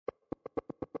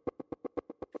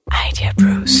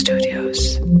Ep5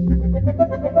 Studios.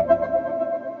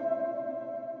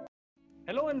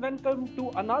 Hello and welcome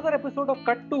to another episode of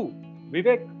Cut 2.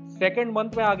 Vivek, second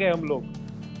month में आ गए हम लोग.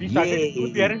 We started to do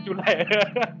the year in July.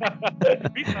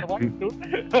 We survived, dude.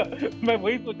 मैं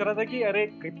वही सोच रहा था कि अरे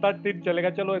कितना दिन चलेगा,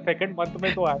 चलो second month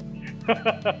में तो आए.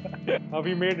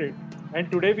 We made it.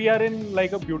 And today we are in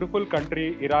like a beautiful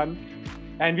country, Iran.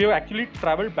 And we have actually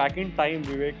traveled back in time,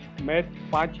 Vivek. मैं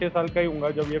 5-6 साल का ही हूँगा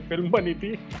जब ये फिल्म बनी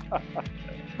थी.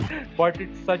 But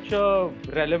it's such a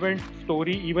relevant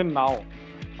story even now.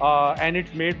 And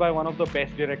it's made by one of the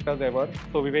best directors ever.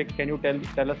 So Vivek, can you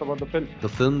tell us about the film? The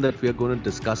film that we are going to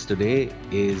discuss today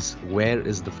is Where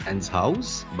is the Friend's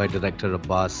House by director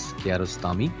Abbas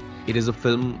Kiarostami. It is a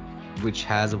film which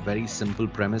has a very simple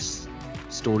premise.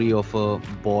 Story of a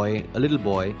little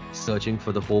boy searching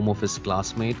for the home of his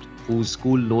classmate whose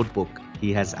school notebook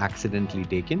he has accidentally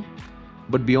taken.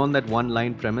 But beyond that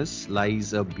one-line premise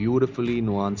lies a beautifully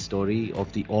nuanced story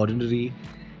of the ordinary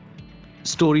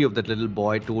story of that little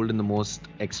boy told in the most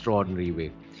extraordinary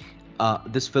way.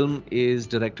 This film is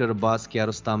director Abbas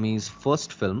Kiarostami's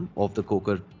first film of the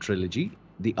Coker trilogy,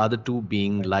 the other two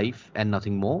being Life and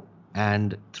Nothing More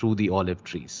and Through the Olive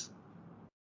Trees.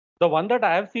 The one that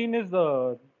I have seen is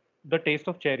The Taste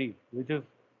of Cherry, which is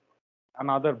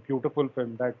another beautiful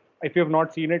film that if you have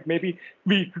not seen it, maybe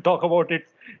we talk about it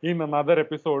in another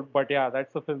episode. But yeah,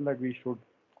 that's a film that we should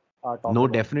talk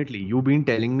about. Definitely. You've been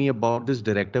telling me about this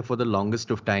director for the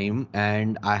longest of time,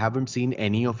 and I haven't seen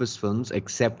any of his films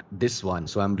except this one.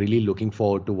 So I'm really looking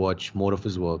forward to watch more of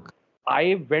his work.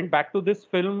 I went back to this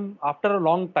film after a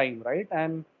long time, right?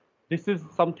 And this is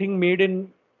something made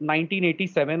in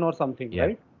 1987 or something,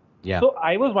 right? Yeah. So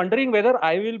I was wondering whether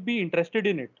I will be interested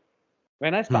in it.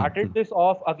 When I started this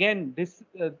off, again,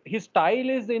 his style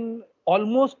is in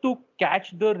almost to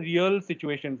catch the real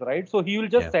situations, right? So he will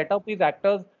just set up his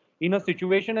actors in a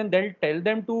situation and they'll tell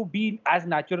them to be as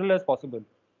natural as possible.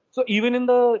 So even in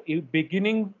the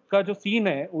beginning ka jo scene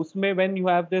hai, usme when you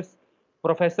have this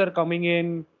professor coming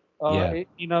in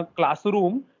a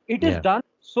classroom, it is done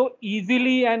so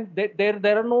easily and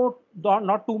there are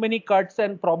not too many cuts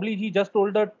and probably he just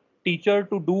told the teacher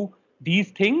to do these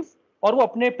things और वो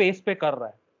अपने pace पे कर रहा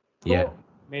है. तो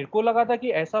मेरे को लगा था कि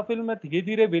ऐसा फिल्म है धीरे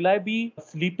धीरे will I be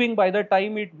sleeping by the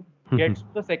time it gets to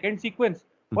the second sequence.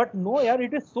 But no, yaar,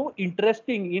 it is so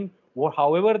interesting in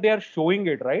however they are showing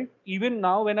it, right? Even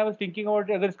now when I was thinking about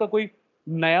it, अगर इसका कोई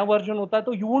नया version होता है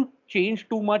तो you won't change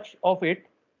too much of it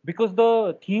because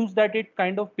the themes that it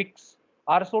kind of picks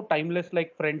are so timeless,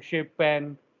 like friendship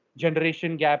and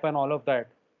generation gap and all of that,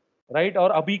 right?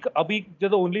 और अभी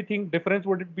the only thing difference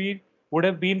would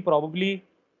have been probably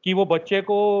कि वो बच्चे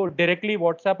को directly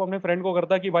WhatsApp अपने friend को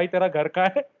करता कि भाई तेरा घर कहाँ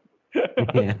है.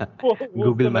 वो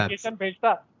Google Maps. लोकेशन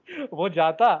भेजता, वो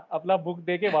जाता अपना बुक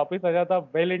दे के वापस आ जाता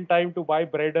well in time to buy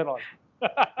bread and all.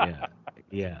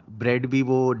 Bread भी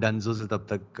वो डंजो से तब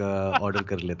तक ऑर्डर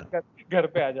कर लेता, घर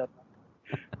पे आ जाता.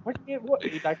 बट ये वो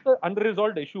that's the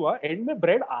unresolved issue है. एंड में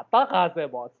ब्रेड आता कहाँ से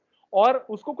बॉस, और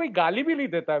उसको कोई गाली भी नहीं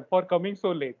देता है for coming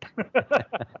so late.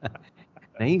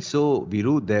 नहीं, so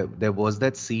Viru, there was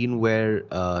that scene where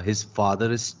his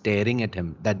father is staring at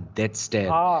him, that death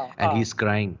stare, and he's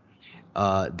crying.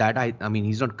 I mean,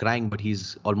 he's not crying, but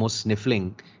he's almost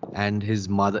sniffling, and his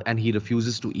mother, and he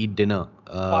refuses to eat dinner.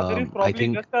 Father is probably I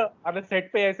think, just a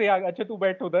set पे ऐसे अच्छा तू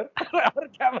बैठ उधर और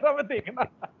camera में देखना.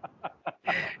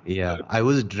 I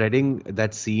was dreading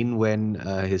that scene when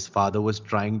his father was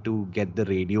trying to get the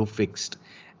radio fixed,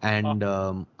 and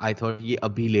I thought ये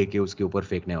अभी लेके उसके ऊपर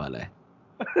फेंकने वाला है.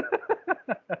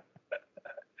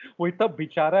 वो इतना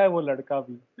बेचारा है वो लड़का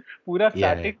भी, पूरा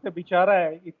स्टार्टिंग से बेचारा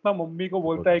है, इतना मम्मी को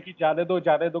बोलता है कि जाने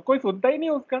दो, कोई सुनता ही नहीं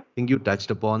उसका. I think you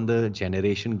touched upon the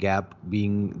generation gap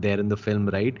being there in the film,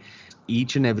 right?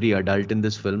 Each and every adult in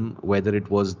this film, whether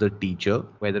it was the teacher,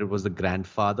 whether it was the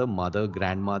grandfather, mother,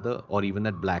 grandmother, or even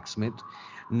that blacksmith,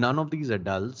 none of these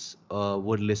adults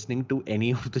were listening to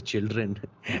any of the children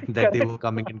that they were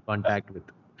coming in contact with.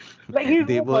 Like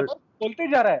they were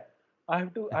बोलते जा रहा है, I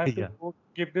have to go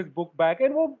give this book back,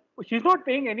 and she's not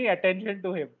paying any attention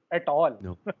to him at all.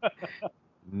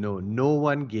 No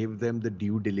one gave them the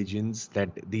due diligence that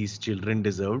these children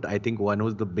deserved. I think one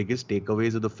of the biggest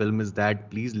takeaways of the film is that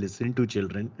please listen to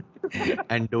children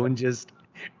and don't just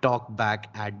talk back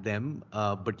at them,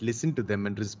 but listen to them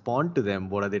and respond to them.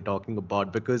 What are they talking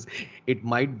about? Because it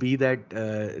might be that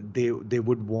they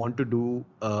would want to do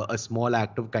a small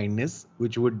act of kindness,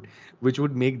 which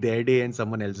would make their day and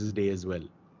someone else's day as well.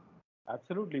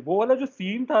 Absolutely. वो वाला जो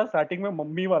scene था starting में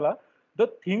mummy वाला, the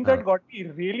thing that got me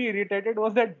really irritated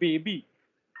was that baby.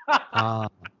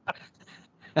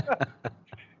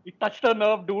 touched a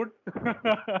nerve, dude.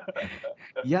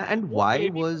 Yeah, and वो why baby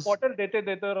को was bottle देते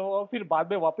देते रहो और फिर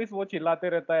बाद में वापस वो चिल्लाते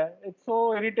रहता है. It's so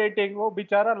irritating. वो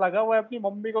बेचारा लगा हुआ है अपनी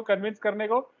मम्मी को कन्विंस करने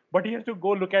को, but he has to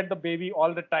go look at the baby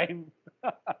all the time.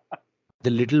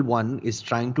 the little one is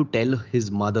trying to tell his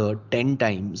mother 10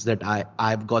 times that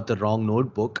I've got the wrong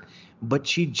notebook, but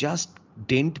she just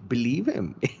didn't believe him.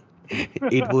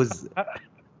 it was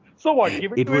So what?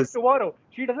 Give it it to him was tomorrow.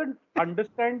 She doesn't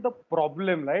understand the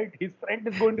problem, right? His friend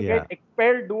is going to yeah, get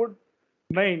expelled, dude.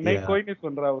 नहीं नहीं yeah. कोई नहीं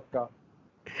सुन रहा उसका.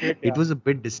 Shit, It yeah. was a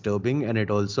bit disturbing, and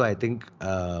it also, I think,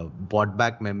 brought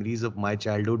back memories of my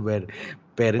childhood where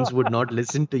parents would not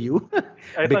listen to you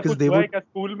ऐसा because कुछ they हुआ है would क्या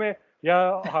स्कूल में या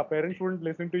हाँ parents wouldn't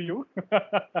listen to you.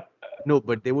 no,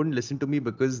 but they wouldn't listen to me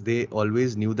because they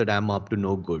always knew that I'm up to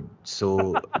no good. So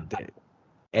they,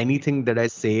 anything that I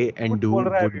say and कुछ do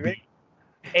बोल रहा है would be Vivek.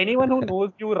 Anyone who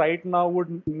knows you right now would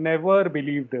never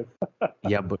believe this.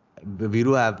 yeah, but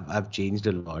Viru, I've changed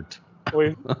a lot. Oh,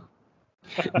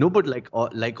 No, but like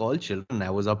all children, I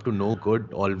was up to no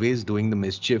good, always doing the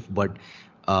mischief. But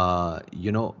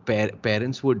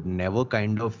parents would never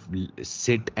kind of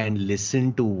sit and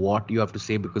listen to what you have to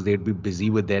say because they'd be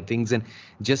busy with their things. And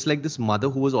just like this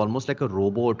mother who was almost like a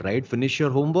robot, right? Finish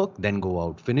your homework, then go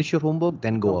out. Finish your homework,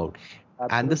 then go out.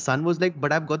 And the absolutely. son was like,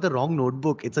 "But I've got the wrong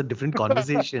notebook. It's a different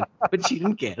conversation." But she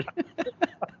didn't care.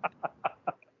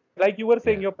 Like you were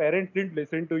saying, Yeah. your parents didn't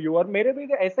listen to you. और मेरे भी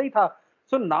ऐसा ही था.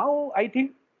 So now I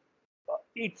think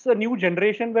it's a new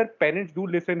generation where parents do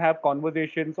listen, have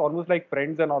conversations, almost like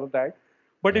friends and all of that.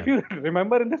 But if Yeah. you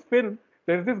remember in this film,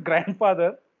 there's this grandfather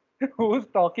who's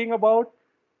talking about,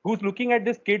 who's looking at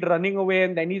this kid running away,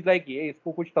 and then he's like, ये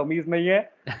इसको कुछ तमीज नहीं है.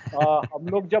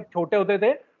 हम लोग जब छोटे होते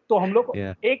थे तो हम लोग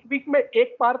Yeah. एक वीक में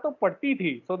एक बार तो पढ़ती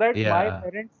थी. So that my Yeah.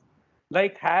 parents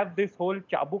like have this whole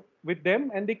chabuk with them,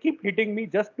 and they keep hitting me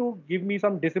just to give me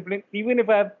some discipline, even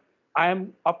if I am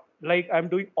up, like I'm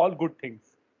doing all good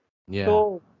things. Yeah. So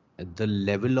The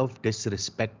level of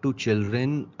disrespect to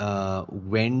children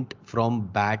went from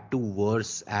bad to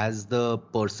worse as the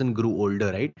person grew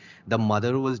older, right? The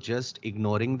mother was just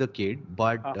ignoring the kid,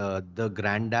 but the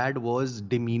granddad was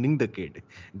demeaning the kid.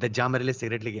 The ja mere liye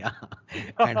cigarette le gaya.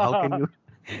 And how can you?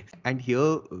 And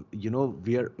here,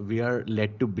 we are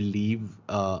led to believe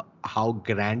how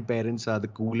grandparents are the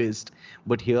coolest,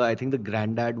 but here I think the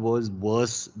granddad was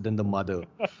worse than the mother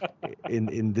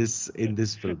in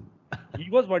this film. he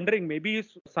was wondering maybe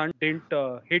his son didn't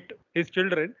hit his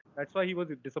children. That's why he was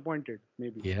disappointed,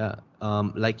 maybe. Yeah,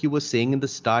 like you were saying in the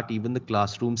start, even the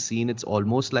classroom scene, it's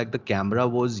almost like the camera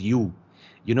was you.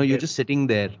 You're Yes. just sitting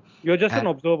there. You're just an And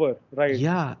observer, right?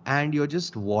 yeah, and you're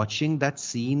just watching that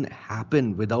scene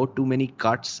happen without too many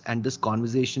cuts and this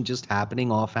conversation just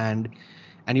happening offhand,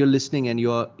 and you're listening and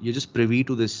you're just privy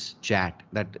to this chat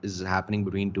that is happening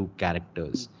between two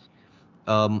characters.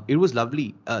 It was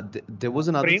lovely. There was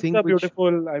another Frames thing are which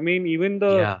beautiful. I mean, even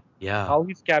the yeah. how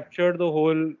he's captured the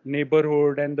whole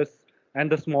neighborhood and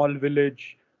the small village,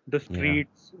 the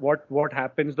streets, what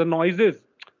happens, the noises.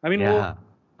 I mean, वो Yeah.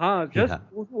 हाँ, just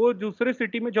वो दूसरे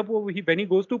city में जब वो when he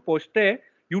goes to पहुंचते हैं,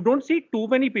 you don't see too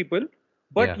many people,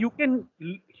 but Yeah. you can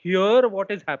hear what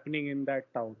is happening in that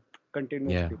town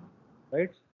continuously,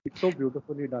 right? It's so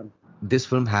beautifully done. This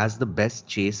film has the best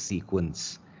chase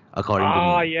sequence, according to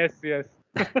me. Yes.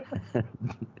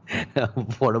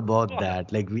 What about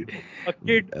that? Like A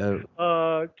kid,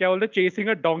 क्या बोलते हैं, chasing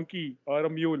a donkey or a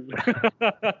mule.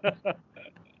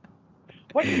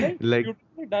 But like like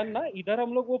beautifully done ना. इधर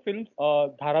हम लोग वो film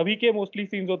Dharavi के mostly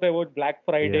scenes होते हैं, वो Black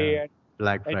Friday yeah, and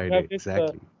Black you Friday, have this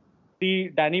exactly.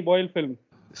 the Danny Boyle film,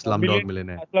 Slumdog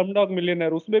Millionaire. Slumdog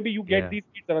Millionaire. उसमें भी you get Yeah. these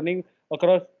kids running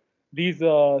across these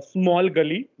small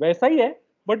gully. वैसा ही है,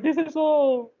 but this is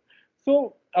so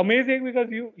amazing because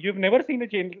you've never seen a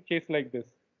chase like this.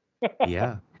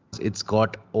 Yeah. It's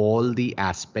got all the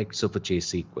aspects of a chase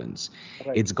sequence.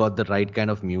 Right. It's got the right kind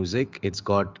of music. It's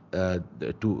got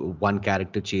one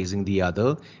character chasing the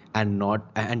other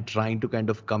and trying to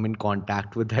kind of come in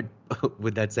contact with that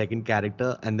with that second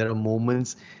character. And there are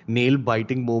moments, nail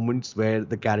biting moments, where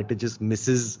the character just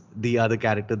misses the other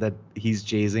character that he's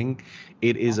chasing.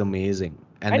 It is amazing.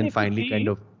 And then if you finally, see, kind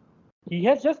of he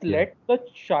has just let the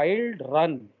child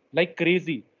run like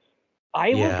crazy. I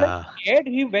was like yeah. scared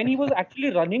when he was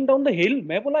actually running down the hill.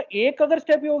 मैं बोला एक अगर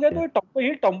step ही हो गया तो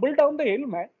he'll tumble down the hill,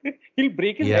 man. He'll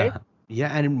break his head.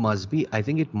 Yeah, and I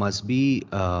think it must be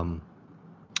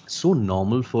so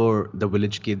normal for the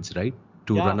village kids, right,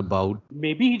 to run about.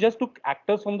 Maybe he just took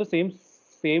actors from the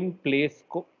same place.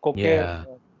 Yeah,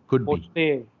 could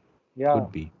be. Yeah.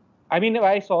 Could be. I mean,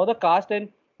 I saw the cast and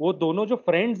वो दोनों जो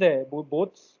friends है,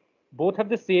 both have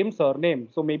the same surname.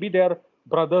 So maybe they are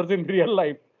brothers in real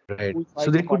life. Right. who's So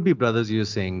trying they to could find. be brothers, you're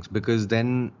saying, because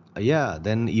then, yeah,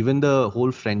 then even the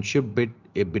whole friendship bit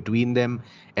between them,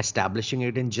 establishing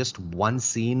it in just one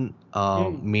scene,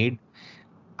 Hmm. made.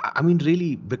 I mean,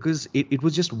 really, because it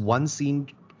was just one scene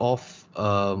of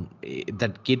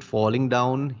that kid falling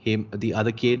down, him, the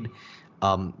other kid,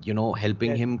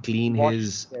 helping Yes. him clean Wash.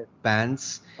 his Yes. pants,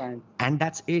 Fine. and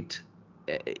that's it.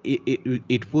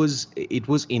 It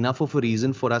was enough of a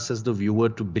reason for us as the viewer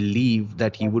to believe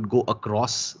that he Right. would go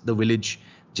across the village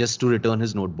just to return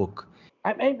his notebook.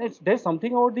 There's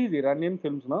something about these Iranian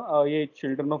films, no? Ye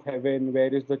Children of Heaven,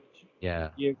 Where is the Yeah.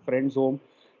 Ye Friend's Home?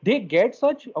 They get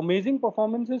such amazing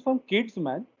performances from kids,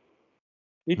 man.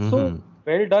 It's so Hmm.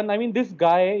 well done. I mean, this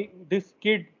guy, this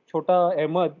kid, Chota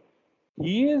Ahmed,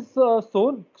 he is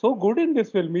so good in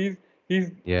this film. He's,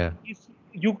 Yeah. he's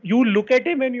you look at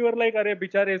him and you are like, "Arey,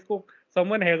 bichare, isko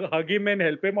someone hug him and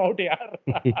help him out, yaar."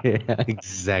 Yeah.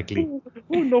 Exactly.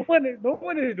 No one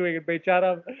is doing it.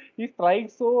 Bechara, he's trying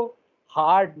so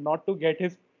hard not to get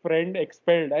his friend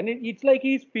expelled, and it's like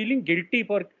he's feeling guilty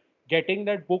for getting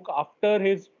that book after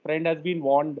his friend has been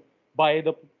warned by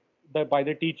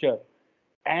the teacher,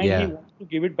 and he Yeah. wants to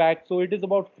give it back. So it is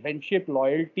about friendship,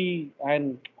 loyalty,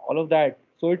 and all of that.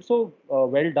 So it's so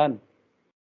well done.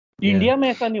 Yeah. India में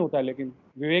ऐसा नहीं होता लेकिन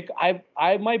विवेक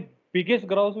I my biggest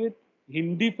grouse with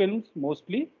Hindi films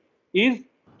mostly is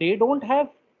they don't have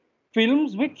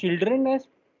films with children as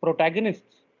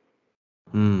protagonists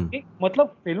Hmm.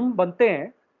 मतलब film बनते हैं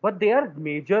but they are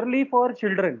majorly for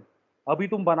children अभी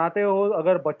तुम बनाते हो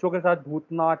अगर बच्चों के साथ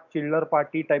भूतनाथ चिल्लर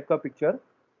पार्टी टाइप का पिक्चर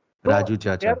तो Raju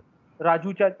यार Chacha.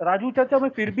 राजू चाचा में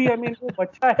फिर भी आई मीन वो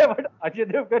बच्चा है but Ajay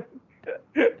Devgan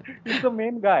is the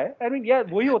main guy I mean यार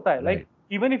वही होता है like Right.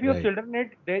 Even if you have Right. Children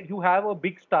it you have a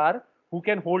big star who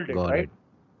can hold it Got right it.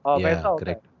 Yeah. वैसा होता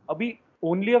है Correct. अभी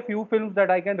only a few films that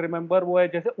I can remember वो है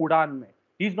जैसे उड़ान में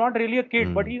he is not really a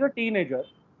kid but Hmm. He is a teenager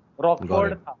Got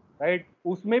Rockford it. था राइट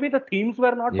उसमें भी the themes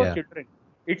were not for Yeah. Children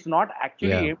it's not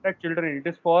actually Yeah. aimed at children. It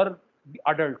is for the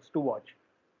adults to watch.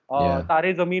 Yeah.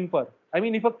 तारे जमीन पर. I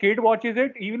mean, if a kid watches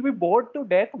it, he will be bored to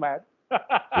death, man.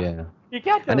 Yeah. ये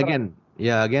क्या And चल रहा है? again,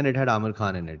 yeah, again, it had Amir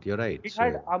Khan in it. You're right. It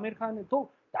had So, Amir Khan. So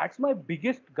that's my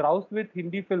biggest grouse with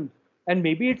Hindi films. And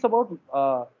maybe it's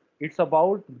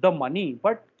about the money.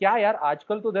 But क्या यार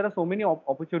आजकल तो there are so many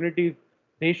opportunities.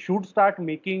 They should start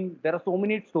making. There are so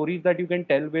many stories that you can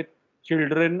tell with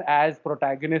children as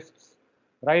protagonists,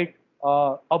 right?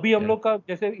 अभी हम yeah. लोग का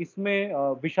जैसे इसमें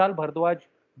Vishal Bhardwaj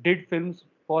did films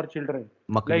for children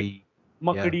like Makdi. Yeah.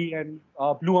 Makdi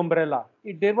and Blue Umbrella.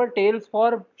 There were tales for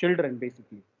children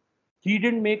basically. He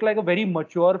didn't make like a very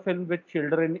mature film with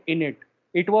children in it.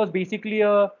 It was basically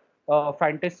a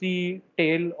fantasy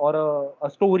tale or a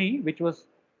story which was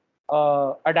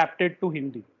adapted to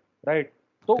Hindi, right?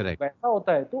 तो Correct. वैसा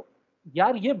होता है तो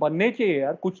यार ये बनने चाहिए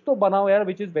यार कुछ तो बनाओ यार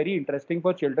which is very interesting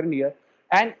for children here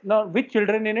and not with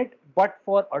children in it but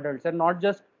for adults and not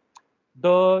just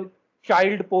the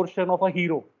child portion of a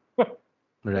hero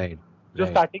Right. जो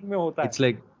Right. starting में होता है. It's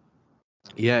like,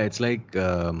 yeah, it's like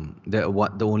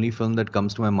the only film that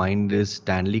comes to my mind is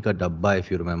Stanley Ka Dabba,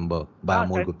 if you remember, by हाँ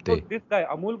Amol तो Gupte. This guy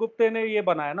Amul Gupte ने ये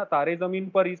बनाया ना तारे जमीन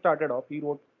पर he started off he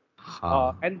wrote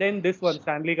हाँ. And then this one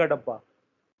Stanley का डब्बा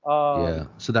Yeah,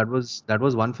 so that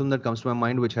was one film that comes to my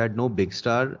mind which had no big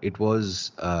star. It was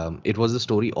the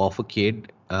story of a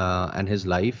kid and his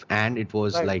life, and it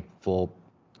was right like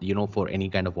for any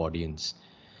kind of audience.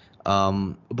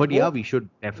 But वो yeah, we should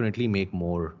definitely make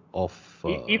more of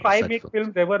if I such make films.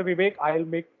 films ever Vivek I'll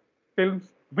make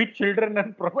films with children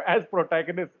and as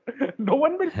protagonists. No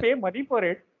one will pay money for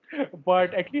it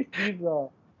but at least these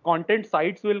content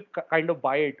sites will kind of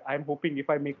buy it. I'm hoping if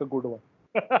I make a good one.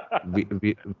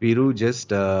 Viru,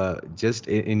 just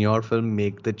in your film,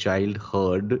 make the child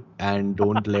heard and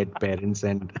don't let parents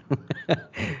and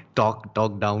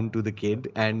talk down to the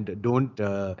kid, and don't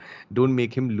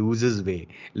make him lose his way.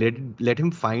 Let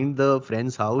him find the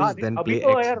friend's हाँ house, नहीं then अभी play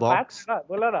तो यार maps Xbox. है ना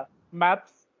बोला ना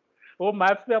maps वो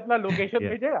मैप्स पे अपना लोकेशन Yeah,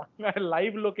 भेजेगा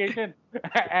live location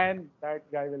and that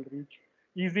guy will reach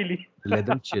easily. let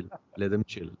them chill. Let them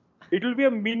chill. It will be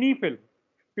a mini film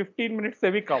 15 minutes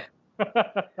से भी कम.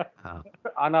 हाँ.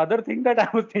 Another thing that I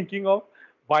was thinking of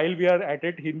while we are at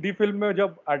it Hindi film में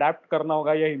जब adapt करना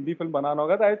होगा या Hindi film बनाना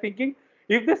होगा तो I was thinking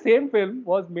if the same film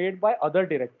was made by other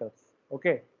directors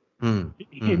okay Hmm.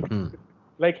 Hmm. Hmm.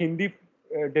 Like Hindi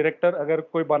director अगर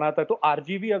कोई बनाता है तो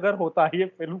आरजीवी अगर होता है ये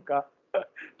फिल्म का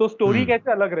तो स्टोरी Hmm.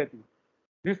 कैसे अलग रहती.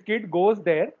 This kid goes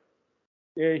there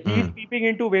he is Hmm. peeping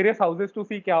into various houses to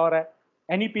see क्या हो रहा है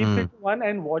and he peeps Hmm. into one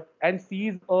and watch and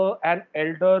sees an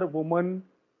elder woman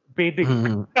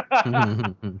bathing.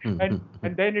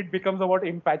 and then it becomes about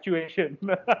infatuation.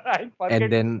 I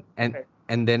forget.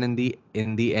 And then in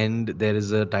the end there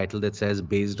is a title that says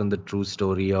based on the true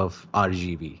story of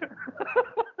RGV.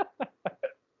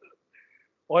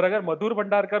 और अगर मधुर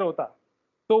भंडारकर होता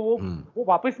तो वो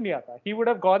वापस नहीं आता. He would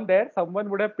have gone there, someone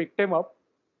would have picked him up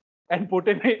and put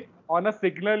him on a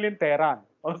signal in Tehran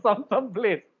or some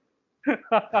place.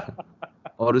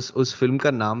 और उस फिल्म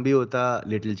का नाम भी होता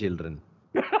लिटिल चिल्ड्रन.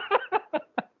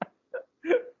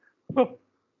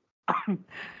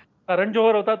 करण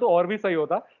जौहर होता तो और भी सही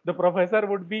होता. The professor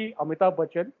would be Amitabh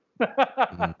Bachchan.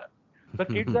 The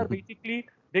kids are basically,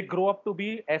 they grow up to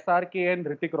be SRK and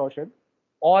Hrithik Roshan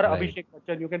or Abhishek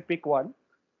Bachchan. You can pick one.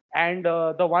 And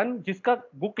the one जिसका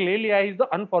book ले लिया is the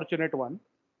unfortunate one.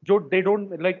 जो they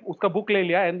don't like, उसका book ले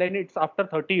लिया and then it's after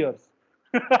 30 years.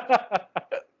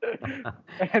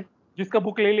 जिसका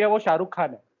book ले लिया वो शाहरुख खान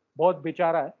है, बहुत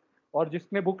बेचारा है. और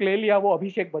जिसने बुक ले लिया वो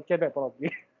अभिषेक बच्चन है probably.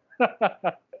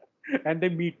 And they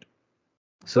meet.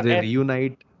 So they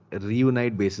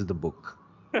reunite basis the book.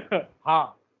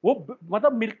 हाँ, वो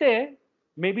मतलब मिलते हैं.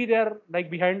 Maybe they are like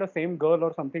behind the same girl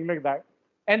or something like that.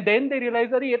 And then they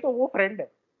realize अरे ये तो वो friend है.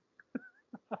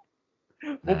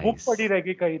 वो बुक पढ़ी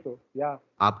रहेगी कहीं तो. या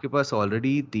आपके पास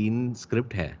ऑलरेडी 3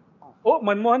 स्क्रिप्ट है. ओ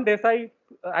मनमोहन देसाई,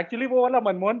 एक्चुअली वो वाला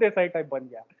मनमोहन देसाई टाइप बन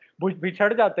गया.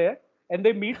 बिछड़ जाते हैं and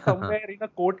they meet somewhere in a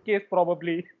court case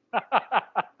probably.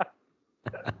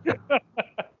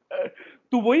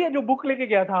 तू वही है जो बुक लेके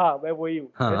गया था. हाँ, मैं वही हूँ.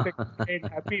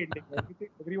 Happy ending,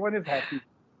 everyone is happy.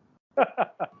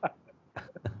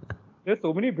 There's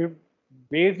so many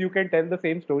ways you can tell the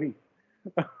same story.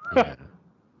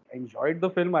 Enjoyed the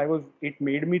film. It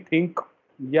made me think.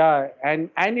 Yeah,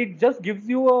 and it just gives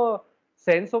you a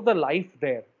sense of the life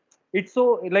there. It's so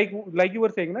like you were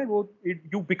saying, na,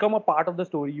 you become a part of the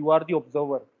story. You are the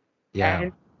observer. Yeah.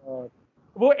 And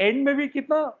वो end में भी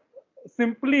कितना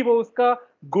simply वो उसका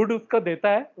good उसका देता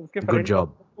है, उसके friend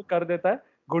को कर देता है.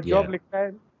 Good job लिखता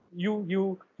है.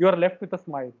 You are left with a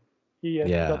smile.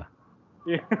 Yeah.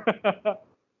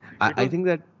 I think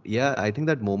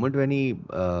that moment when he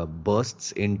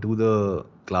bursts into the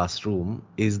classroom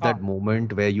is that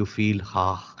moment where you feel,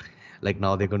 like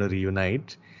now they're going to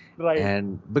reunite. Right.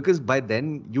 And because by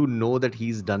then you know that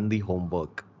he's done the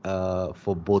homework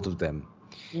for both of them.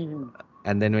 Mm-hmm.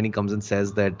 And then when he comes and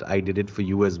says that I did it for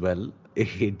you as well,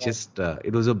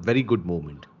 it was a very good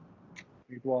moment.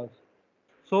 It was.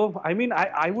 So, I mean,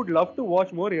 I would love to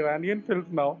watch more Iranian films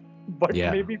now. But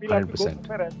maybe we'll have to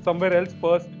go somewhere else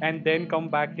first and then come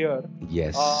back here.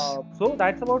 Yes. So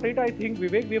that's about it, I think,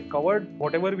 Vivek. We've covered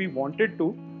whatever we wanted to.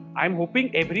 I'm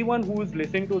hoping everyone who is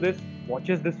listening to this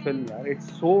watches this film. Yaar.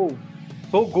 It's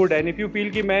so good. And if you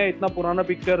feel कि मैं इतना पुराना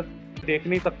picture देख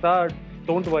नहीं सकता,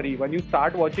 don't worry. When you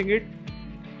start watching it,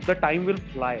 the time will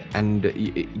fly. And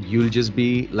you'll just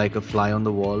be like a fly on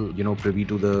the wall, privy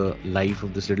to the life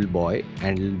of this little boy.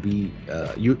 And it'll be,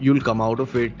 you'll come out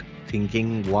of it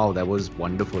thinking, wow, that was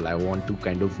wonderful. I want to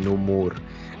kind of know more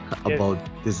about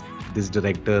this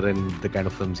director and the kind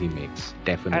of films he makes.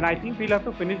 Definitely. And I think we'll have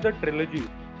to finish the trilogy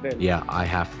then. Yeah, I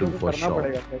have to for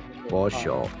sure. For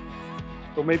sure.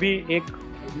 So maybe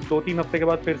 2-3 हफ्ते के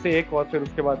बाद फिर से एक और फिर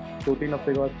उसके बाद 2-3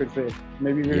 हफ्ते के बाद फिर से.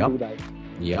 Maybe we'll do that.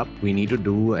 Yep, we need to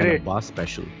do an Abbas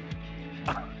special.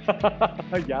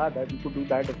 Yeah, that we could do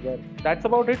that as well. That's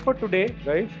about it for today,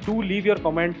 guys. Do leave your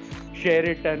comments, share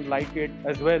it and like it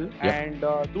as well. Yep. And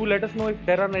do let us know if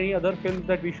there are any other films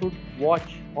that we should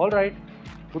watch. All right.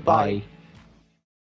 Goodbye. Bye.